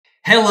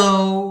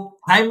Hello,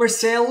 I'm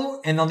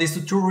Marcelo, and on this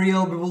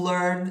tutorial we will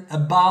learn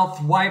about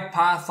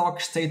UiPath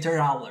Orchestrator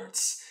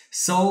alerts.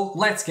 So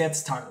let's get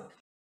started.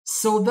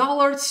 So the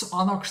alerts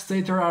on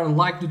Orchestrator are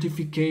like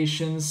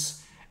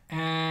notifications,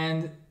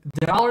 and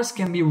the alerts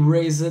can be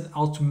raised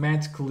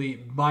automatically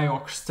by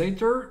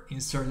Orchestrator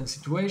in certain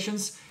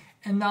situations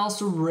and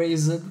also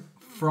raised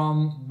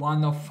from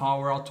one of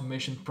our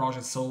automation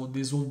projects. So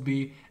this will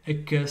be a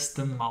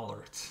custom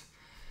alert.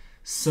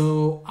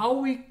 So how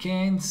we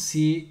can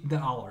see the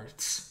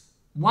alerts?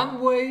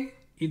 One way,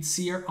 it's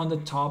here on the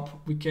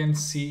top. We can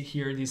see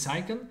here this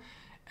icon,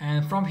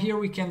 and from here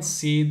we can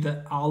see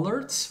the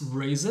alerts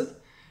raised.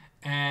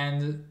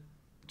 And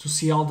to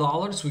see all the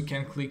alerts, we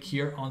can click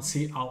here on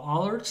see all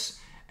alerts,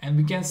 and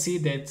we can see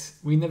that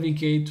we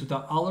navigate to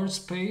the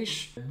alerts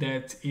page,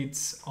 that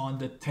it's on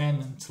the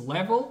tenant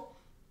level.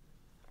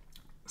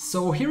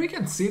 So here we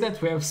can see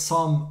that we have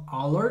some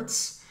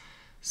alerts.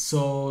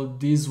 So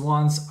these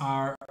ones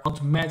are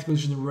automatically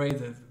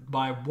generated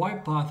by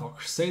UiPath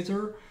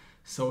Orchestrator.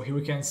 So here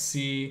we can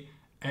see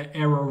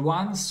error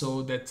 1,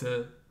 so that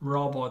the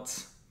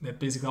robot, that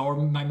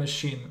basically my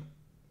machine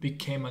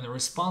became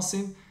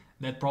unresponsive.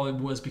 That probably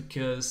was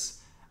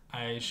because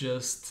I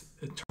just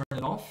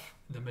turned off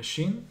the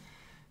machine.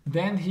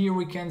 Then here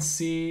we can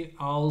see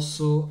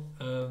also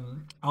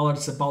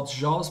alerts about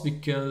jobs,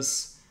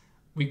 because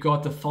we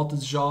got the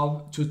faulted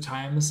job 2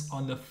 times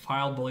on the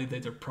file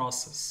validator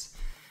process.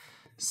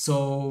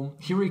 So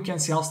here we can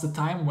see also the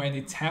time when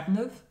it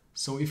happened.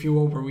 So if you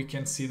over, we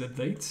can see the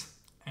date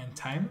and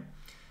time.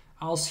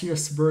 Also here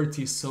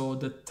severity, so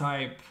the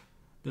type,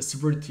 the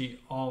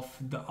severity of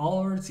the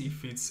alert,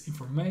 if it's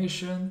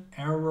information,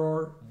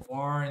 error,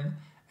 warn,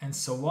 and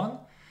so on.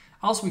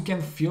 Also we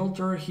can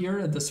filter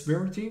here the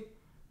severity,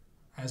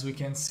 as we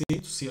can see,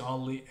 to see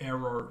only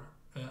error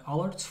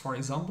alerts, for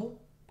example.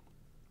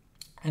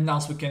 And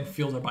also we can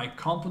filter by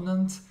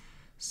component.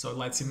 So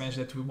let's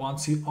imagine that we want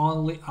to see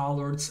only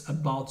alerts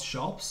about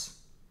jobs.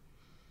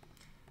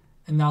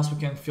 And now we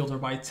can filter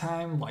by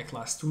time, like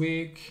last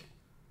week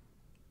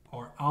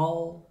or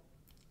all.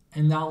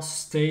 And now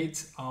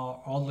state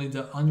only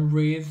the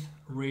unread,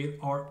 read,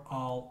 or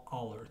all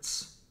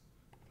alerts.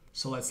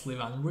 So let's leave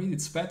unread,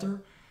 it's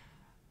better.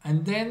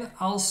 And then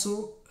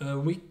also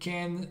we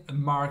can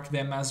mark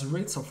them as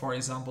read. So for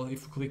example,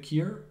 if we click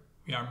here,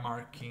 we are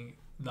marking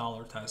the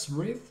alert as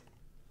read.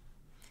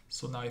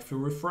 So now if we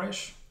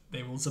refresh,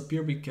 they will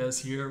disappear, because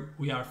here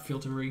we are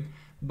filtering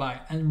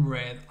by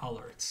unread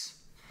alerts.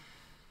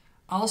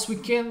 Also, we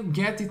can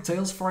get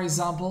details. For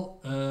example,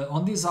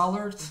 on this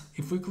alert,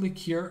 if we click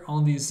here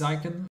on this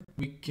icon,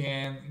 we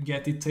can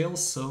get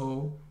details.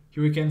 So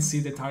here we can see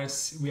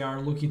that we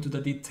are looking to the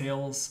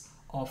details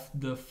of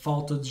the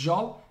faulted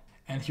job,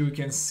 and here we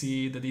can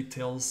see the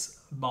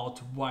details about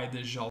why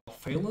the job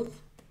failed.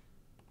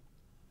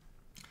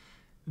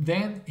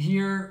 Then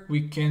here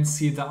we can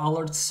see the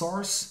alert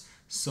source.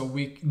 So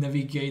we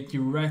navigate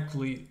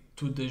directly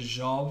to the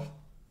job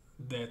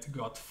that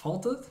got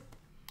faulted.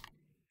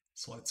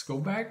 So let's go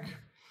back.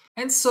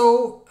 And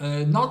so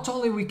not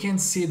only we can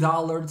see the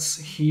alerts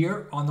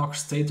here on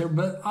Orchestrator,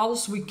 but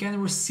also we can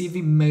receive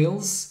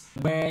emails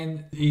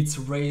when it's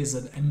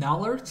raised an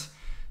alert.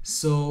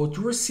 So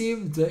to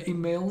receive the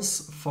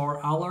emails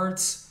for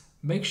alerts,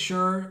 make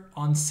sure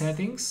on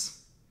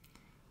settings,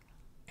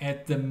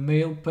 at the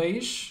mail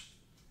page,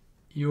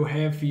 you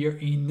have here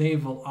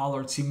enable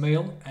alerts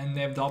email and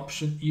have the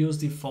option use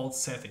default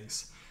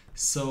settings.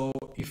 So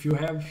if you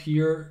have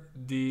here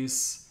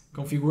this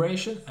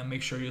configuration, and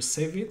make sure you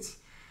save it,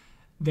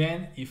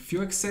 then if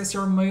you access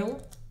your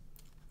mail,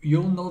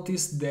 you'll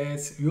notice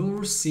that you'll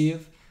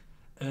receive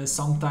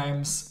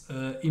sometimes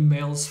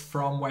emails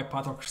from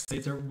UiPath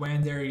Orchestrator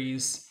when there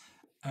is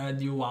a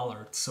new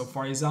alert. So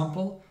for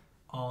example,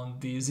 on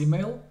this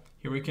email,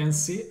 here we can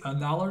see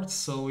an alert,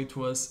 so it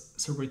was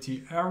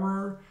severity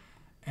error.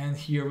 And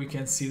here we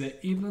can see the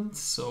event,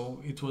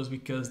 so it was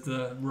because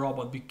the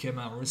robot became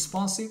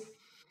unresponsive.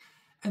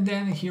 And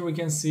then here we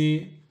can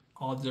see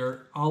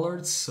other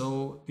alerts,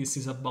 so this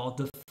is about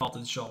the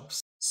faulted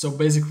jobs. So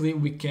basically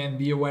we can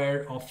be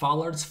aware of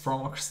alerts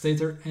from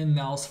Orchestrator and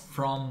also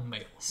from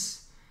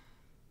mails.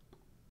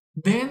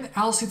 Then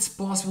also it's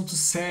possible to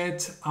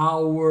set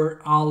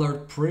our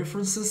alert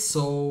preferences,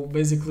 so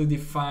basically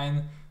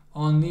define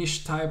on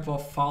each type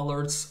of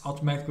alerts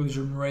automatically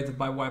generated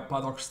by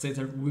UiPath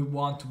Orchestrator we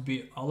want to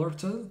be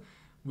alerted,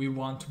 we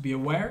want to be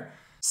aware.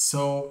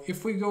 So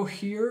if we go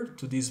here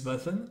to this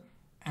button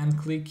and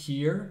click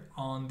here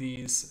on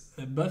this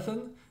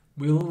button,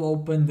 we'll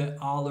open the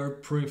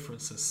alert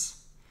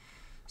preferences.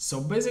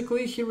 So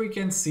basically here we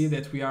can see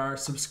that we are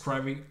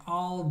subscribing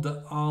all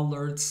the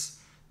alerts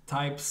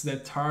types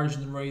that are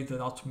generated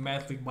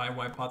automatically by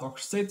UiPath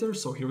Orchestrator.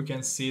 So here we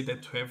can see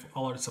that we have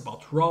alerts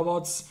about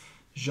robots,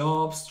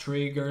 jobs,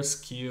 triggers,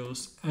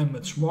 queues, and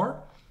much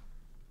more.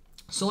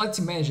 So let's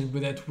imagine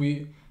that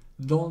we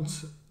don't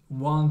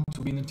want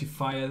to be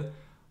notified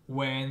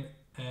when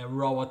a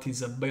robot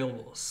is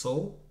available.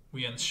 So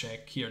we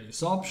uncheck here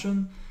this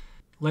option.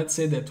 let's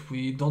say that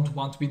we don't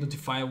want to be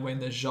notified when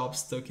the job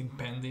stuck in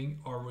pending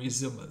or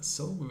resumed.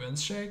 So we will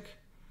check.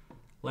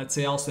 Let's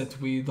say also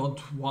that we don't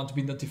want to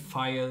be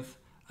notified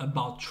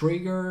about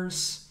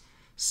triggers.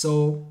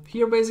 So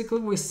here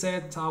basically we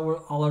set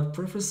our alert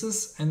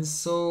preferences, and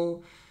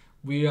so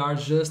we are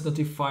just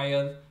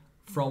notified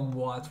from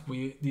what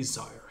we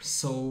desire.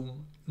 So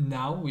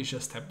now we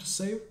just have to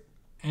save,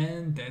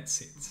 and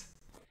that's it.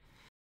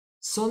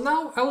 So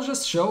now I'll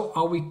just show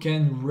how we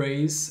can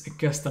raise a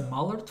custom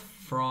alert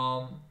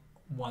from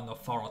one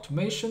of our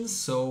automations.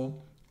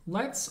 So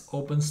let's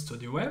open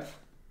Studio F,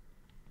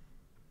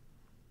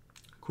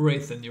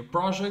 create a new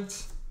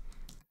project.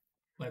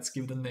 Let's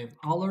give the name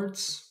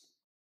alerts.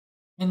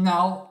 And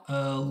now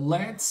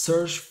let's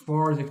search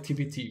for the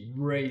activity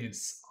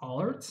raise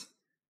alert.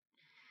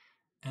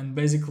 And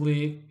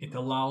basically it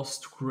allows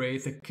to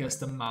create a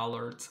custom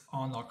alert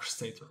on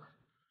Orchestrator.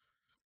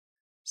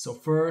 So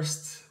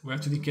first we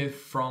have to indicate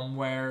from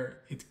where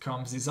it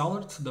comes this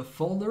alert, the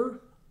folder.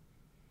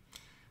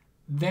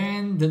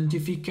 Then the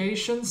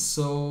notification,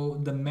 so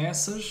the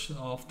message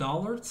of the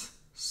alert.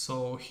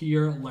 So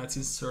here let's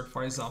insert,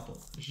 for example,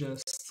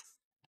 just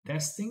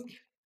testing.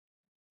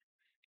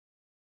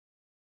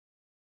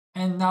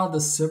 And now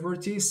the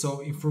severity,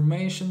 so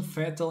information,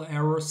 fatal,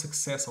 error,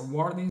 success, or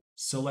warning.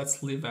 So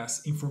let's leave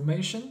as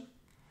information.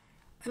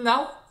 And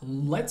now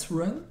let's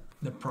run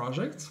the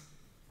project.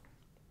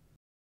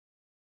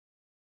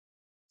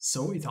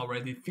 So it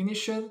already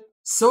finished.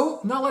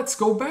 So now let's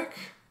go back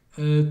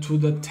to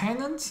the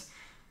tenant.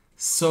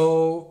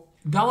 So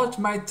the alert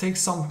might take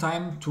some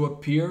time to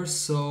appear.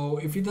 So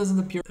if it doesn't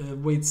appear,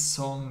 wait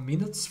some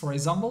minutes, for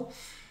example.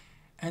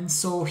 And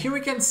so here we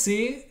can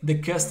see the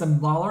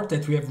custom alert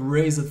that we have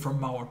raised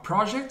from our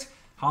project.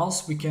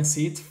 Also, we can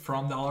see it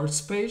from the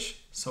alerts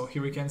page. So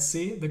here we can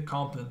see the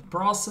component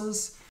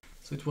process.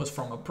 So it was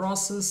from a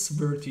process,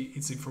 severity,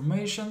 its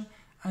information.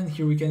 And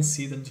here we can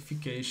see the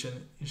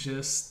notification,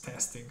 just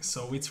testing.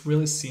 So it's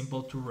really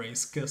simple to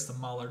raise custom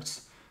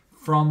alerts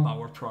from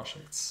our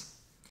projects.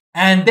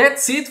 And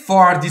that's it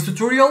for this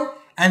tutorial.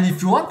 And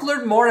if you want to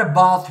learn more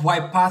about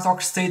UiPath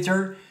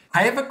Orchestrator,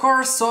 I have a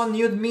course on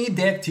Udemy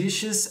that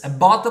teaches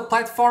about the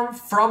platform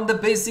from the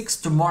basics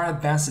to more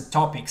advanced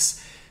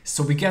topics.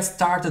 So we get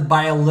started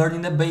by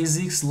learning the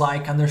basics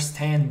like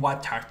understand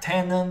what are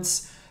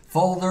tenants,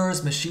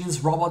 folders,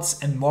 machines,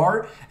 robots, and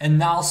more,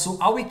 and also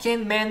how we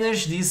can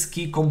manage these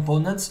key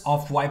components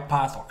of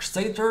UiPath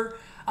Orchestrator.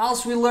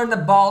 Also we learn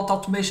about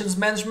automations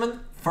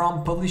management,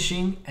 from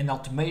publishing an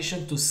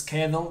automation to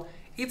schedule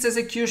its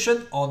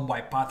execution on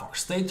UiPath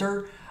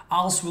Orchestrator.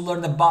 Also, we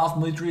learn about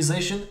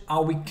monitorization,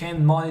 how we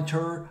can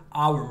monitor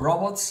our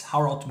robots,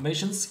 our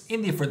automations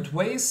in different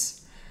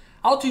ways,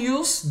 how to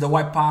use the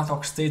UiPath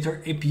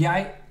Orchestrator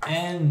API,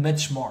 and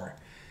much more.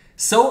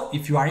 So,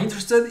 if you are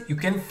interested, you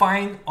can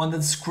find on the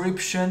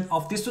description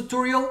of this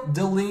tutorial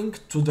the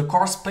link to the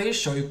course page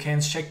so you can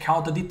check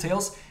out the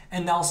details,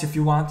 and also if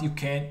you want, you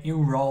can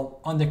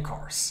enroll on the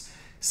course.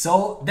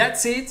 So,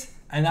 that's it,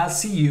 and I'll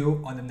see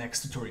you on the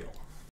next tutorial.